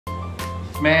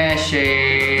Smash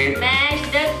it.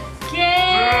 Smash the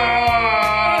cake.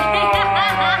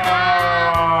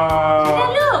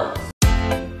 Look.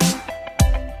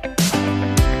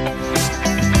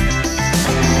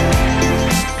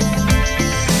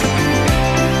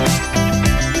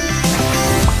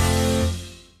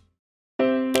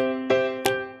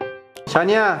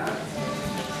 Shania.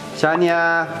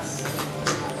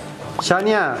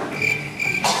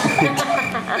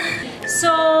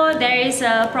 So there is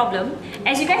a problem.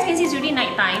 As you guys can see, it's already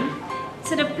night time.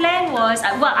 So the plan was,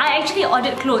 well, I actually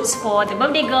ordered clothes for the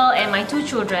birthday girl and my 2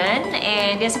 children,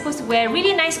 and they're supposed to wear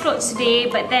really nice clothes today,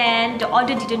 but then the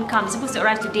order didn't come. It's supposed to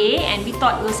arrive today, and we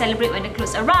thought we'll celebrate when the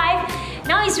clothes arrive.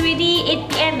 Now it's already 8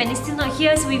 PM and it's still not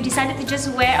here, so we've decided to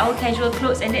just wear our casual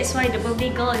clothes, and that's why the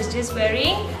birthday girl is just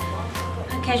wearing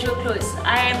her casual clothes.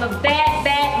 I am a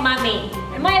bad mommy.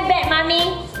 Am I a bad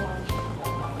mommy?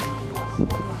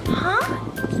 Huh?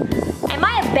 Am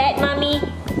I a bad mommy?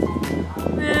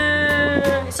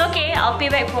 It's okay, I'll pay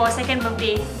back for 2nd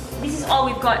birthday. This is all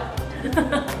we've got.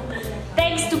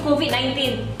 Thanks to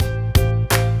COVID-19.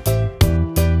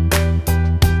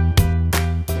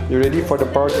 You ready for the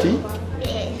party?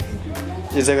 Yes.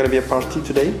 Is there gonna be a party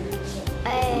today?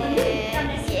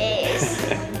 Yes.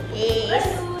 Yes.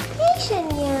 Hey,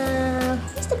 Shania.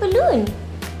 Where's the balloon?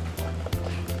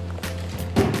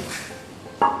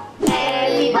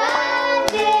 Happy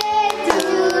birthday to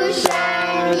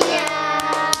Shania.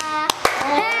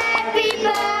 Happy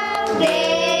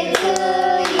birthday to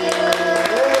you.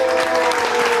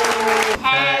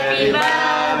 Happy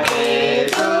birthday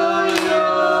to you.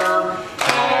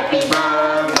 Happy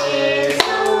birthday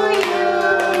to you.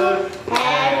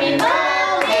 Happy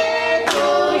birthday to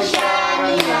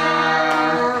Shania.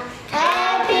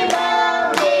 Happy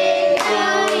birthday to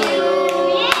you.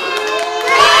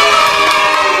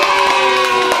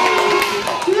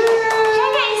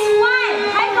 Shania is 1.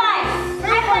 High five.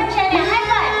 High five, Shania. High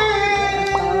five.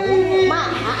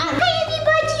 Hi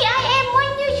everybody, I am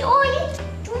 1 years old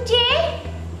today.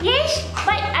 Yes,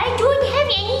 but I don't have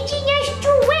anything else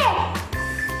to wear.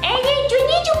 And I don't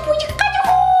need to put kado.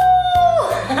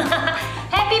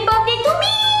 Happy birthday to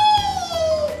me.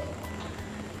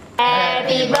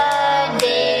 Happy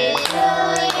birthday to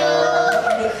you.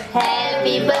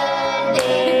 Happy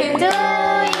birthday to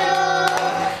you.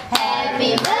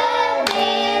 Happy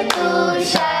birthday to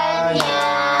Shania.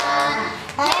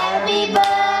 Happy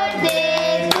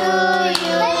birthday to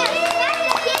you.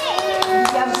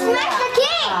 Smash the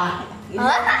cake.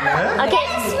 Okay.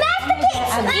 Smash the cake.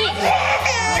 Smash it.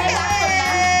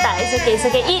 Tak, it's okay, it's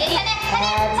okay. Eat.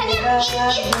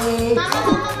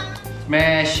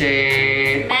 Smash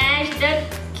it. Smash the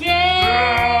cake.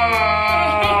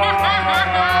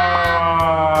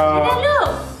 Shania, look.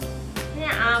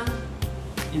 Shania,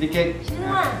 Eat the cake.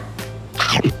 Shania.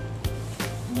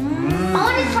 I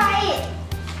want to try it.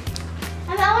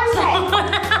 I want to try it.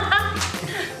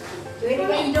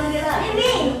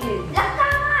 Ini.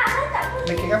 Belakang lah. Saya tak boleh.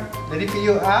 The cake up. Ready for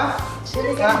you?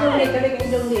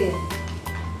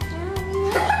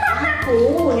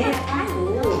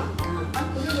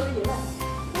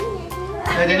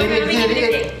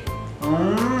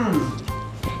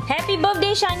 Happy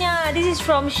birthday, Shania. This is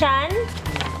from Shan.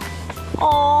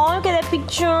 Oh, look at that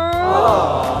picture.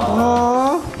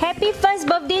 Happy first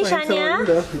birthday, Shania.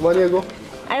 1 year ago.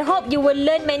 I hope you will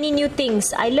learn many new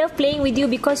things. I love playing with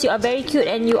you because you are very cute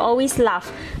and you always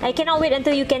laugh. I cannot wait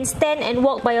until you can stand and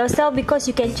walk by yourself because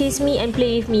you can chase me and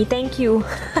play with me. Thank you.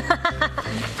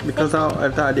 Because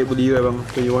after adik bully you, abang.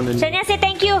 So you want to... Shania, say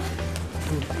thank you.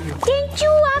 Thank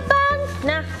you, abang.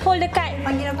 Nah, hold the card.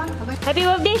 Panggil abang. Happy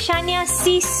birthday, Shania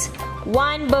sis.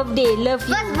 1 birthday. Love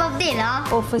you. First birthday lah.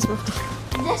 Oh, first birthday.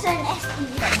 Just an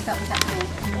ST.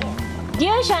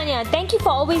 Dear Shania, thank you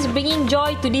for always bringing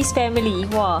joy to this family.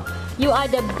 Wow, you are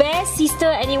the best sister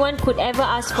anyone could ever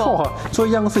ask for. Oh, so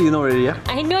young so you know already, yeah?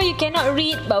 I know you cannot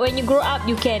read, but when you grow up,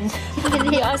 you can.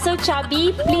 You are so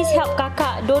chubby. Please help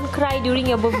kakak. Don't cry during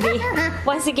your birthday.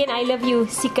 Once again, I love you,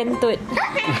 si kentut.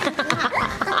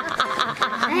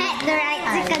 I had the right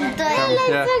second turn.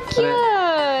 Yeah, So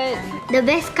cute. The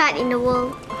best card in the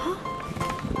world.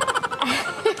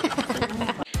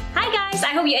 Hi guys,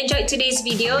 I hope you enjoyed today's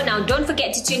video. Now don't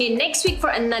forget to tune in next week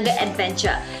for another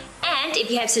adventure. And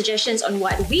if you have suggestions on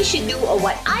what we should do or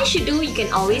what I should do, you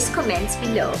can always comment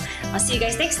below. I'll see you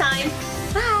guys next time.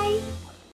 Bye!